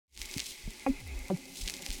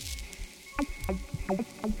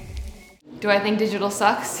Do I think digital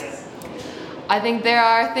sucks? I think there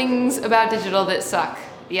are things about digital that suck,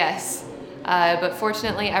 yes. But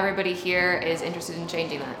fortunately, everybody here is interested in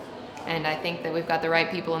changing that. And I think that we've got the right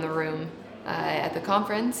people in the room at the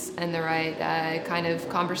conference and the right kind of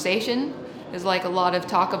conversation. There's like a lot of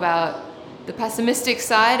talk about the pessimistic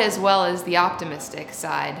side as well as the optimistic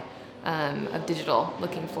side of digital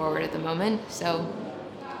looking forward at the moment. So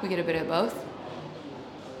we get a bit of both.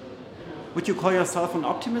 Would you call yourself an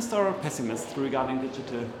optimist or a pessimist regarding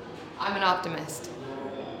digital? I'm an optimist.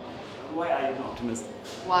 Why are you an optimist?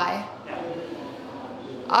 Why? Yeah.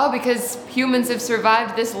 Oh, because humans have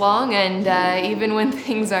survived this long, and even when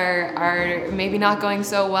things are maybe not going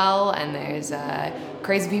so well, and there's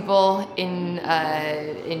crazy people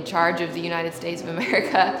in charge of the United States of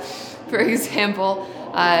America, for example,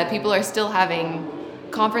 people are still having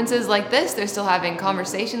conferences like this. They're still having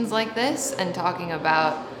conversations like this, and talking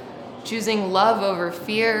about choosing love over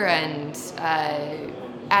fear, and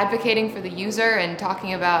advocating for the user, and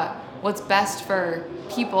talking about what's best for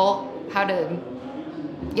people,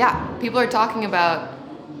 people are talking about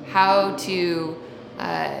how to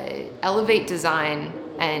elevate design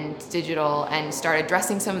and digital and start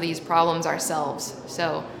addressing some of these problems ourselves.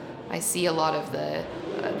 So I see a lot of the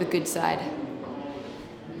good side.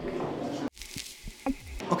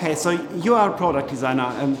 Okay, so you are a product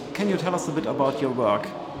designer. Can you tell us a bit about your work?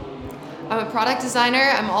 I'm a product designer.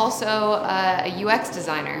 I'm also a UX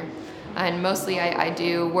designer. And mostly I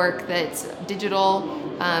do work that's digital,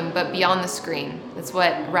 but beyond the screen. That's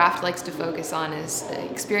what Raft likes to focus on, is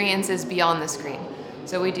experiences beyond the screen.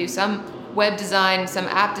 So we do some web design, some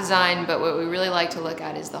app design, but what we really like to look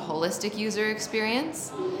at is the holistic user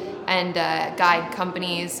experience and guide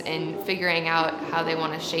companies in figuring out how they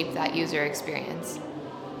want to shape that user experience.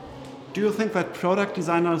 Do you think that product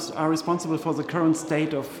designers are responsible for the current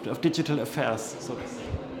state of digital affairs?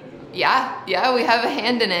 Yeah, we have a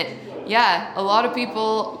hand in it. Yeah, a lot of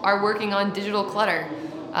people are working on digital clutter.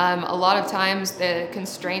 A lot of times the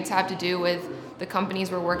constraints have to do with the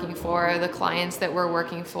companies we're working for, the clients that we're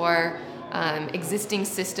working for, existing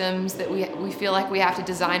systems that we feel like we have to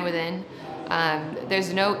design within.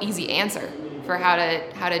 There's no easy answer for how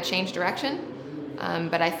to change direction.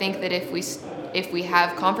 But I think that if we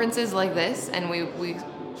have conferences like this and we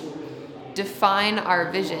define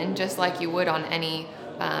our vision just like you would on any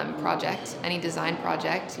project, any design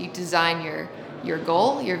project, you design your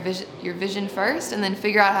goal, your vision first, and then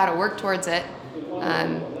figure out how to work towards it.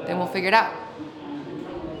 Then we'll figure it out.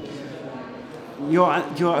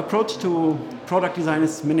 Your approach to product design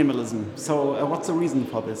is minimalism. So what's the reason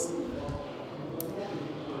for this?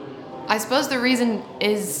 I suppose the reason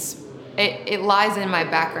is it lies in my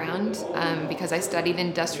background because I studied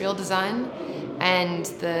industrial design, and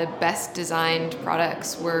the best designed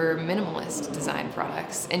products were minimalist design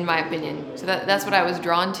products, in my opinion. So that's what I was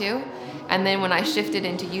drawn to. And then when I shifted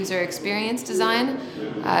into user experience design,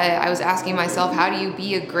 I was asking myself, how do you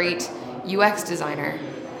be a great UX designer?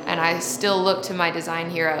 And I still look to my design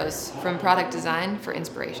heroes from product design for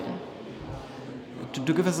inspiration. To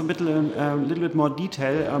give us a little bit more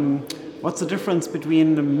detail, what's the difference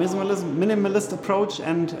between the minimalist approach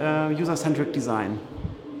and user-centric design?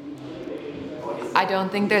 I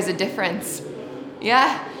don't think there's a difference.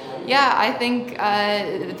 Yeah, I think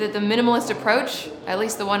that the minimalist approach, at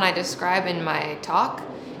least the one I describe in my talk,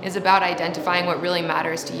 is about identifying what really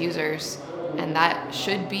matters to users, and that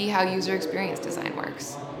should be how user experience design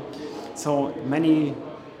works. So many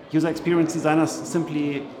user experience designers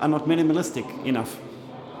simply are not minimalistic enough.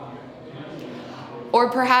 Or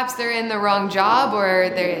perhaps they're in the wrong job, or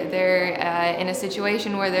they're in a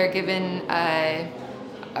situation where they're given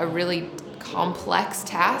a really complex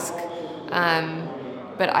task.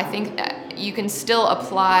 But I think you can still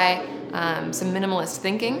apply some minimalist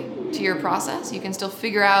thinking to your process. You can still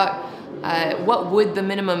figure out what would the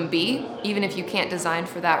minimum be, even if you can't design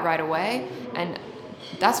for that right away. And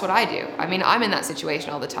that's what I do. I mean, I'm in that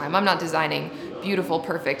situation all the time. I'm not designing beautiful,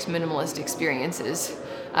 perfect, minimalist experiences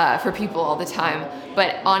for people all the time.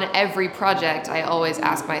 But on every project, I always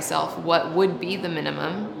ask myself, what would be the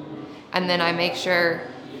minimum? And then I make sure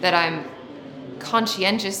that I'm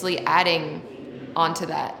conscientiously adding onto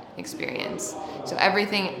that experience. So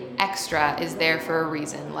everything extra is there for a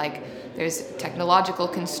reason. Like there's technological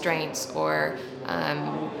constraints, or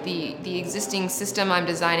the existing system I'm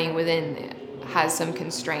designing within has some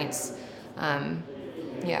constraints.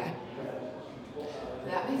 Yeah.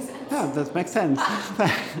 That makes sense. Yeah, that makes sense.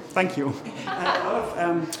 Thank you.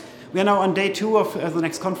 We are now on day 2 of the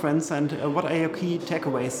next conference, and what are your key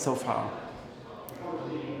takeaways so far?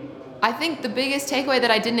 I think the biggest takeaway that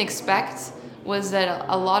I didn't expect was that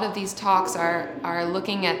a lot of these talks are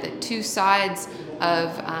looking at the two sides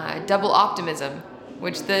of double optimism,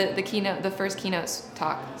 which the first keynote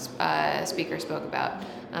talk speaker spoke about,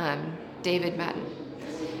 David Madden.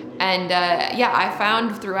 And I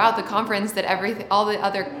found throughout the conference that all the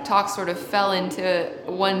other talks sort of fell into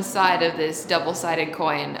one side of this double-sided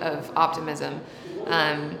coin of optimism.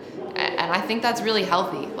 And I think that's really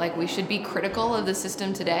healthy. Like, we should be critical of the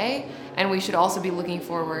system today, and we should also be looking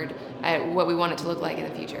forward at what we want it to look like in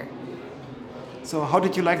the future. So how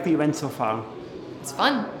did you like the event so far? It's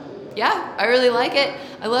fun. Yeah, I really like it.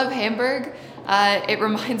 I love Hamburg. It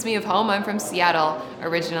reminds me of home. I'm from Seattle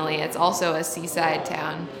originally. It's also a seaside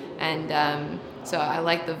town. And so I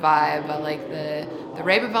like the vibe. I like the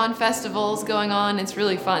Reeperbahn festivals going on. It's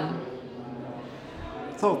really fun.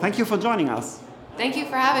 So thank you for joining us. Thank you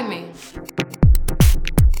for having me.